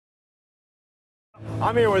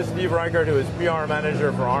I'm here with Steve Reichert, who is PR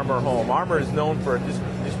manager for Armour Home. Armour is known for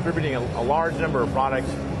distributing a large number of products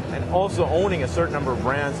and also owning a certain number of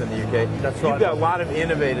brands in the UK. That's right. You've got a lot of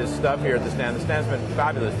innovative stuff here at the stand. The stand's been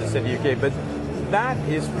fabulous to CEDIA UK, but that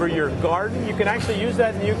is for your garden. You can actually use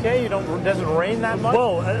that in the UK. It doesn't rain that much.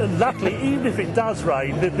 Well, luckily, even if it does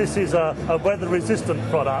rain, this is a weather-resistant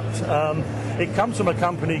product. It comes from a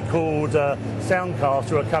company called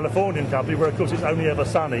Soundcast, or a Californian company, where of course it's only ever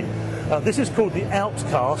sunny. This is called the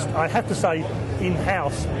Outcast. I have to say,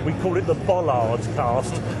 in-house, we call it the bollard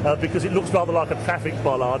cast because it looks rather like a traffic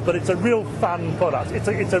bollard, but it's a real fun product. It's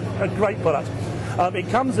a great product.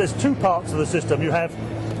 There's two parts of the system. You have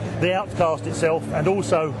the Outcast itself and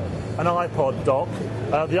also an iPod dock.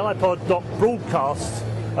 The iPod dock broadcasts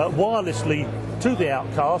wirelessly to the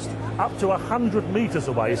Outcast up to 100 metres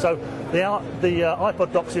away. So the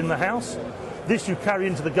iPod dock's in the house. This you carry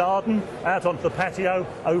into the garden, out onto the patio,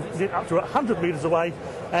 up to 100 metres away,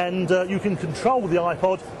 and you can control the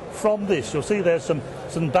iPod from this. You'll see there's some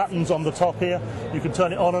buttons on the top here. You can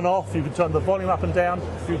turn it on and off, you can turn the volume up and down,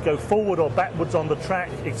 you can go forward or backwards on the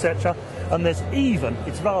track, etc. And there's even,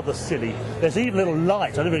 it's rather silly, there's even a little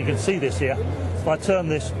light. I don't know if you can see this here. If I turn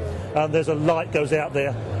this, there's a light goes out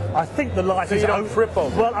there. I think the light is... you don't trip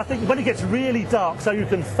over. Well, I think when it gets really dark, so you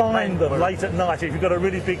can find them late at night if you've got a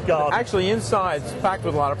really big garden. Actually, inside it's packed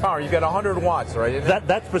with a lot of power. You've got 100 watts, right?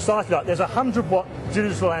 That's precisely right. There's a 100-watt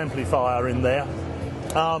digital amplifier in there.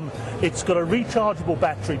 It's got a rechargeable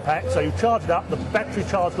battery pack, so you charge it up. The battery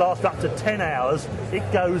charge lasts up to 10 hours. It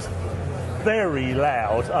goes very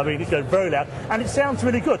loud. I mean, it goes very loud, and it sounds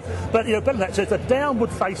really good. But better than that, so it's a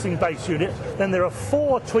downward-facing base unit. Then there are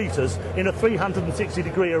 4 tweeters in a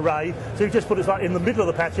 360-degree array. So you just put it right in the middle of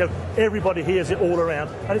the patio. Everybody hears it all around,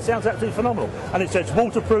 and it sounds absolutely phenomenal. And it's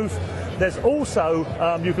waterproof. There's also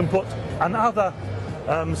you can put another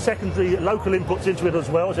secondary local inputs into it as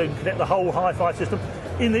well, so you can connect the whole hi-fi system.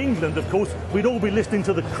 In England, of course, we'd all be listening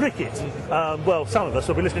to the cricket. Well, some of us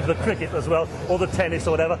will be listening to the cricket as well, or the tennis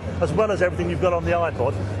or whatever, as well as everything you've got on the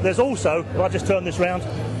iPod. There's also, if I just turn this round,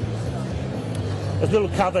 there's a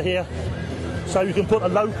little cover here, so you can put a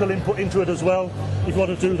local input into it as well, if you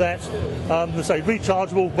want to do that. They say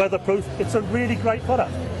rechargeable, weatherproof. It's a really great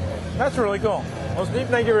product. That's really cool. Well, Steve,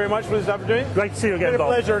 thank you very much for this opportunity. Great to see you again, It's been a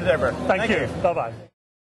Bob. pleasure as ever. Thank you. Bye-bye.